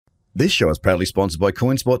This show is proudly sponsored by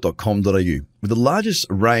coinspot.com.au, with the largest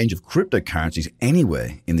range of cryptocurrencies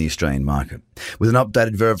anywhere in the Australian market. With an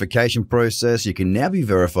updated verification process, you can now be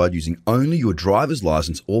verified using only your driver's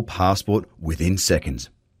license or passport within seconds.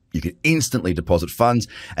 You can instantly deposit funds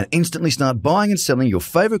and instantly start buying and selling your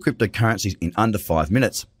favourite cryptocurrencies in under 5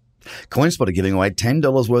 minutes. CoinSpot are giving away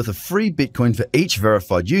 $10 worth of free Bitcoin for each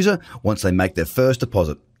verified user once they make their first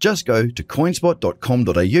deposit. Just go to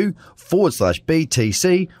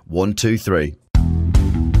coinspot.com.au/BTC123.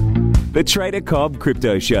 The Trader Cobb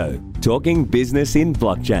Crypto Show, talking business in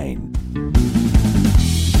blockchain.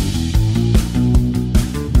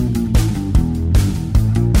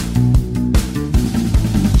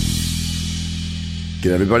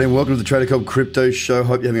 G'day everybody and welcome to the Trader Cobb Crypto Show.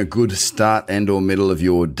 Hope you're having a good start and or middle of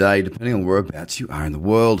your day, depending on whereabouts you are in the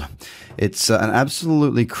world. It's an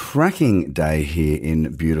absolutely cracking day here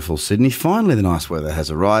in beautiful Sydney. Finally, the nice weather has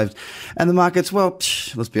arrived. And the markets, well,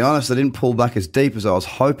 let's be honest, they didn't pull back as deep as I was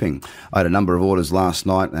hoping. I had a number of orders last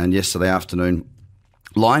night and yesterday afternoon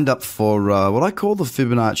lined up for what I call the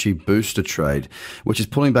Fibonacci booster trade, which is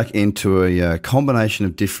pulling back into a combination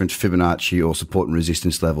of different Fibonacci or support and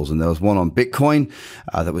resistance levels. And there was one on Bitcoin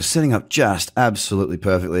that was setting up just absolutely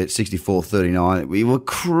perfectly at 64.39. We were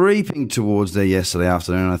creeping towards there yesterday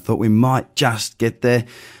afternoon, and I thought we might just get there.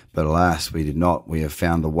 But alas, we did not. We have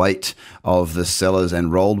found the weight of the sellers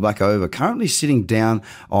and rolled back over, currently sitting down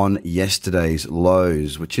on yesterday's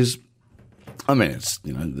lows, which is, I mean, it's,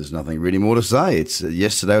 there's nothing really more to say. It's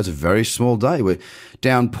yesterday was a very small day. We're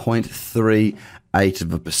down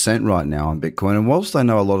 0.38% right now on Bitcoin. And whilst I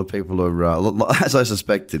know a lot of people are, as I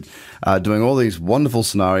suspected, doing all these wonderful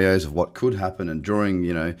scenarios of what could happen and drawing,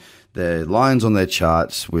 their lines on their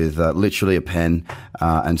charts with literally a pen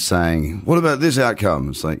and saying, what about this outcome?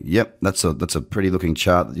 It's like, yep, that's a pretty looking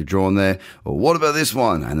chart that you've drawn there. Or what about this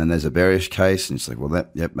one? And then there's a bearish case. And it's like, well,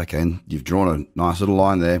 okay, you've drawn a nice little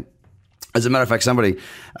line there. As a matter of fact, somebody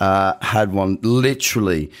had one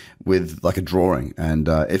literally with like a drawing. And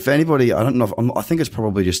if anybody, I don't know, I think it's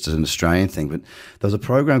probably just an Australian thing, but there was a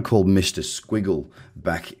program called Mr. Squiggle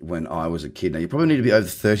back when I was a kid. Now, you probably need to be over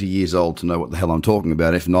 30 years old to know what the hell I'm talking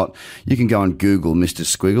about. If not, you can go and Google Mr.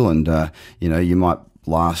 Squiggle and, you might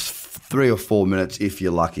last 3 or 4 minutes if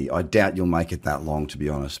you're lucky. I doubt you'll make it that long, to be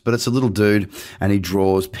honest. But it's a little dude, and he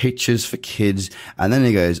draws pictures for kids, and then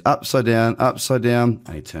he goes upside down, and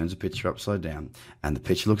he turns the picture upside down, and the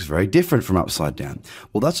picture looks very different from upside down.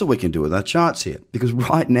 Well, that's what we can do with our charts here, because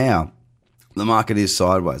right now, the market is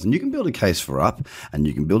sideways, and you can build a case for up, and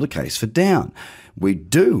you can build a case for down. We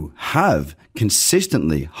do have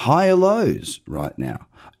consistently higher lows right now.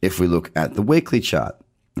 If we look at the weekly chart,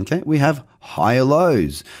 okay, we have higher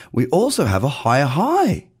lows. We also have a higher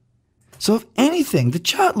high. So if anything, the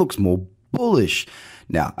chart looks more bullish.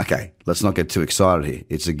 Now, okay, let's not get too excited here.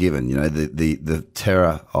 It's a given. The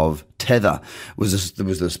terror of Tether was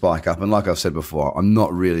the spike up. And like I've said before, I'm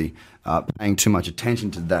not really paying too much attention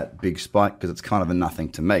to that big spike because it's kind of a nothing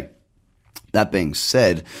to me. That being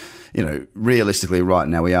said, realistically right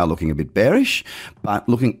now we are looking a bit bearish, but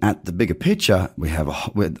looking at the bigger picture, we have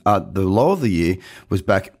the low of the year was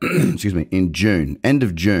back, in June, end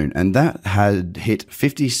of June, and that had hit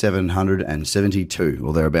 5,772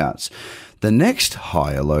 or thereabouts. The next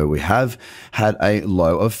higher low we have had a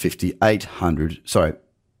low of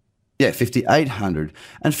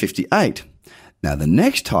 5,858. Now the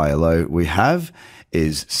next higher low we have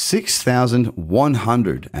is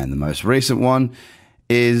 6,100, and the most recent one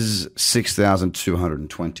is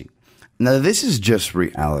 6,220. Now, this is just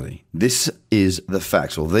reality. This is the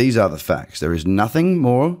facts, or these are the facts. There is nothing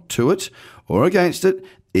more to it or against it.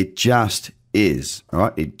 It just is, all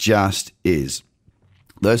right? It just is.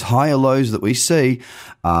 Those higher lows that we see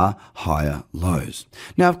are higher lows.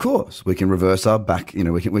 Now, of course, we can reverse our back,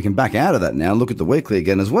 we can back out of that now, look at the weekly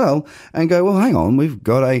again as well, and go, well, hang on, we've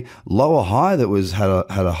got a lower high that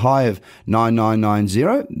had a high of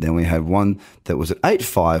 9990, then we had one that was at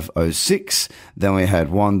 8506, then we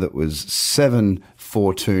had one that was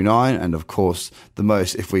 7429, and of course,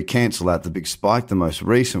 if we cancel out the big spike, the most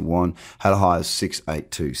recent one had a high of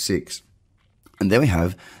 6826. And there we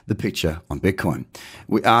have the picture on Bitcoin.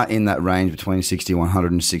 We are in that range between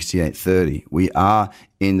 6,100 and 6,830. We are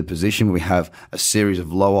in the position where we have a series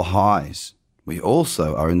of lower highs. We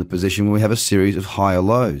also are in the position where we have a series of higher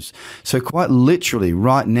lows. So quite literally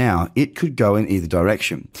right now, it could go in either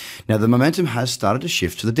direction. Now, the momentum has started to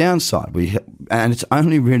shift to the downside. And it's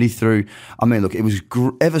only really through, it was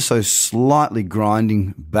ever so slightly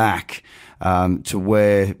grinding back to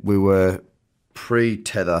where we were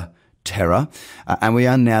pre-Tether terror, and we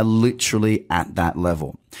are now literally at that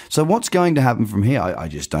level. So what's going to happen from here? I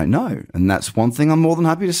just don't know. And that's one thing I'm more than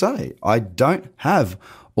happy to say. I don't have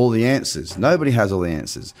all the answers. Nobody has all the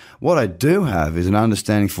answers. What I do have is an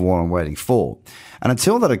understanding for what I'm waiting for. And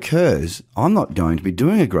until that occurs, I'm not going to be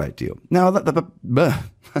doing a great deal. Now,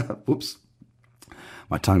 whoops,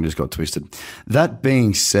 my tongue just got twisted. That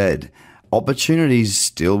being said, opportunities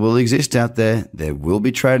still will exist out there. There will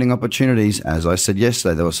be trading opportunities. As I said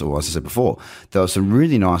yesterday, as I said before, there were some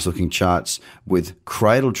really nice looking charts with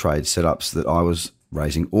cradle trade setups that I was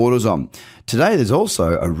raising orders on. Today, there's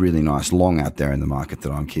also a really nice long out there in the market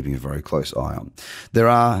that I'm keeping a very close eye on. There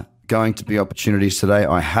are going to be opportunities today.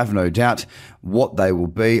 I have no doubt. What they will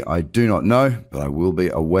be, I do not know, but I will be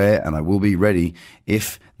aware and I will be ready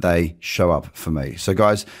if they show up for me. So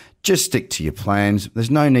guys, just stick to your plans. There's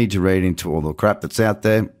no need to read into all the crap that's out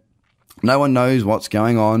there. No one knows what's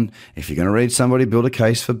going on. If you're going to read somebody build a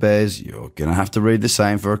case for bears, you're going to have to read the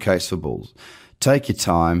same for a case for bulls. Take your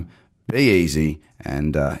time, be easy,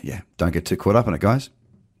 and don't get too caught up in it, guys.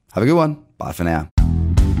 Have a good one. Bye for now.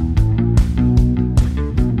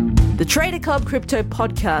 The Trader Cobb Crypto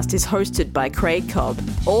Podcast is hosted by Craig Cobb.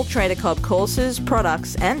 All Trader Cobb courses,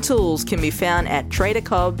 products, and tools can be found at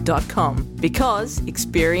tradercobb.com because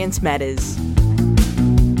experience matters.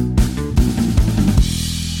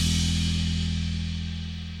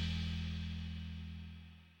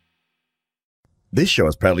 This show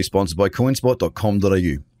is proudly sponsored by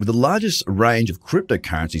coinspot.com.au, with the largest range of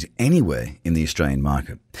cryptocurrencies anywhere in the Australian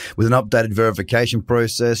market. With an updated verification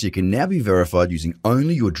process, you can now be verified using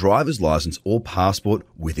only your driver's license or passport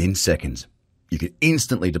within seconds. You can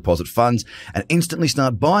instantly deposit funds and instantly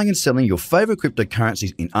start buying and selling your favorite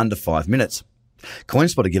cryptocurrencies in under 5 minutes.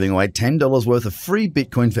 CoinSpot are giving away $10 worth of free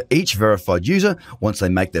Bitcoin for each verified user once they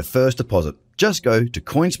make their first deposit. Just go to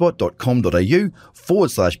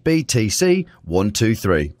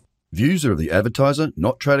coinspot.com.au/BTC123. Views are of the advertiser,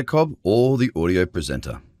 not Trader Cobb or the audio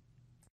presenter.